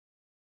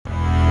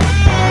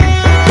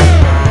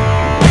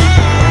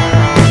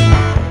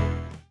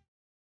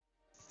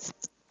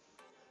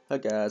Hi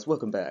guys,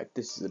 welcome back.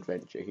 This is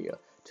Adventure here.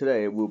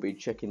 Today we'll be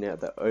checking out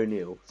the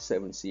Oneal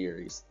 7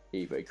 Series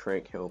Evo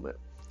Crank helmet.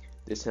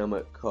 This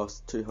helmet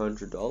costs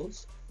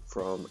 $200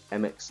 from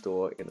MX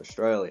Store in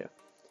Australia.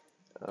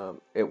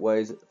 It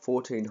weighs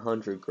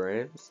 1400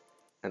 grams,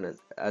 and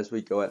as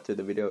we go out through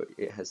the video,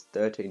 it has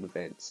 13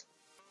 vents.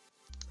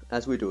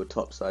 As we do a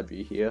top side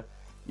view here,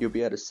 you'll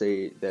be able to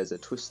see there's a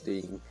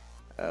twisting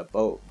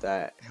bolt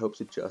that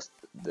helps adjust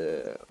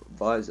the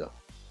visor.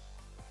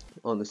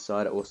 On the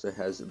side it also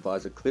has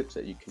visor clips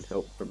that you can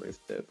help remove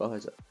the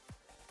visor.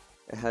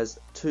 It has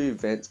two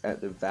vents at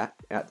the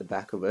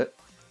back of it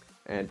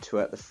and two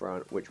at the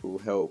front, which will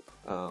help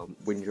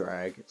wind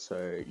drag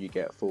so you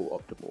get full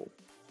optimal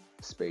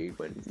speed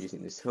when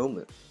using this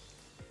helmet.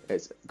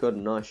 It's got a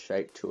nice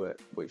shape to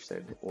it, which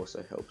then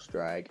also helps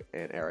drag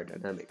and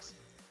aerodynamics.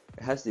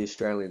 It has the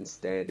Australian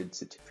standard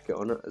certificate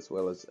on it as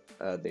well as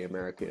the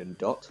American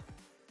DOT.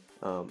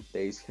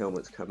 These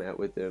helmets come out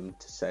with them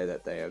to say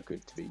that they are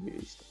good to be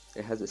used.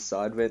 It has a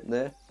side vent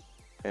there,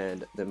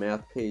 and the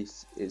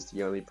mouthpiece is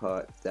the only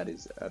part that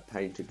is a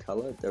painted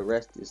color. The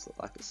rest is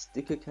like a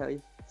sticker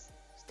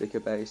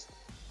based,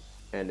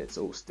 and it's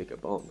all sticker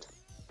bombed.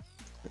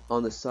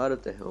 On the side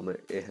of the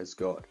helmet it has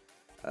got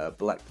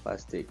black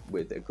plastic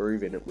with a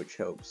groove in it, which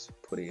helps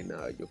put in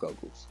your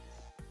goggles.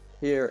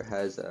 Here it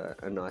has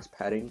a nice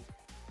padding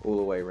all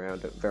the way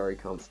around it, very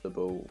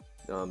comfortable.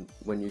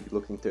 When you're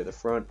looking through the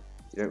front,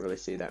 you don't really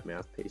see that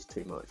mouthpiece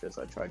too much, as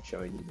I tried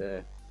showing you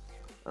there.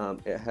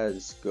 It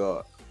has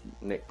got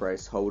neck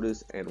brace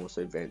holders and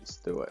also vents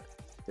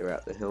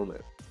throughout the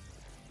helmet.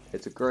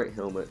 It's a great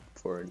helmet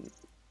for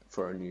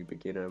a new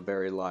beginner,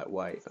 very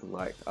lightweight.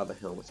 Unlike other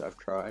helmets I've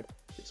tried,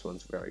 this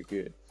one's very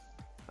good.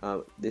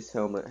 This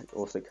helmet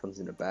also comes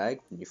in a bag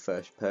when you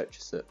first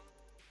purchase it.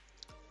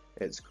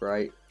 It's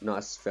great,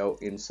 nice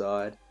felt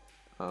inside,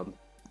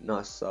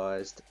 nice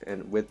sized,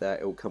 and with that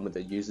it will come with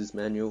a user's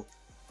manual,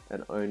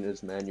 an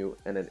owner's manual,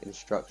 and an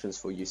instructions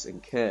for use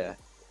and care.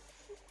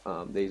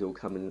 These all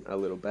come in a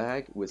little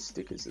bag with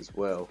stickers as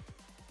well,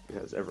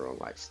 because everyone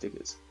likes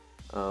stickers.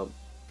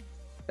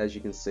 As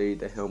you can see,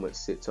 the helmet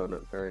sits on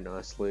it very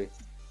nicely.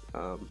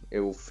 It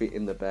will fit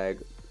in the bag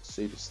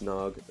super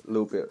snug, a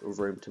little bit of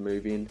room to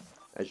move in.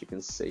 As you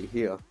can see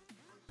here,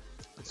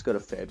 it's got a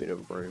fair bit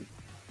of room.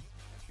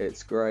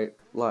 It's great,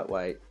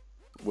 lightweight,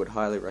 would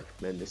highly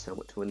recommend this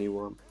helmet to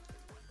anyone.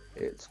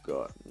 It's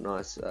got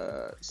nice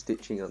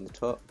stitching on the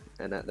top,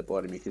 and at the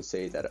bottom you can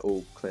see that it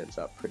all clamps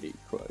up pretty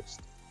close.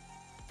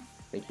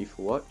 Thank you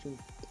for watching.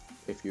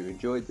 If you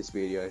enjoyed this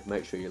video,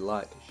 make sure you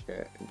like,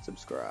 share and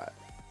subscribe.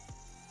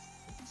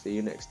 See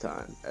you next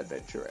time.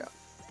 Adventure out.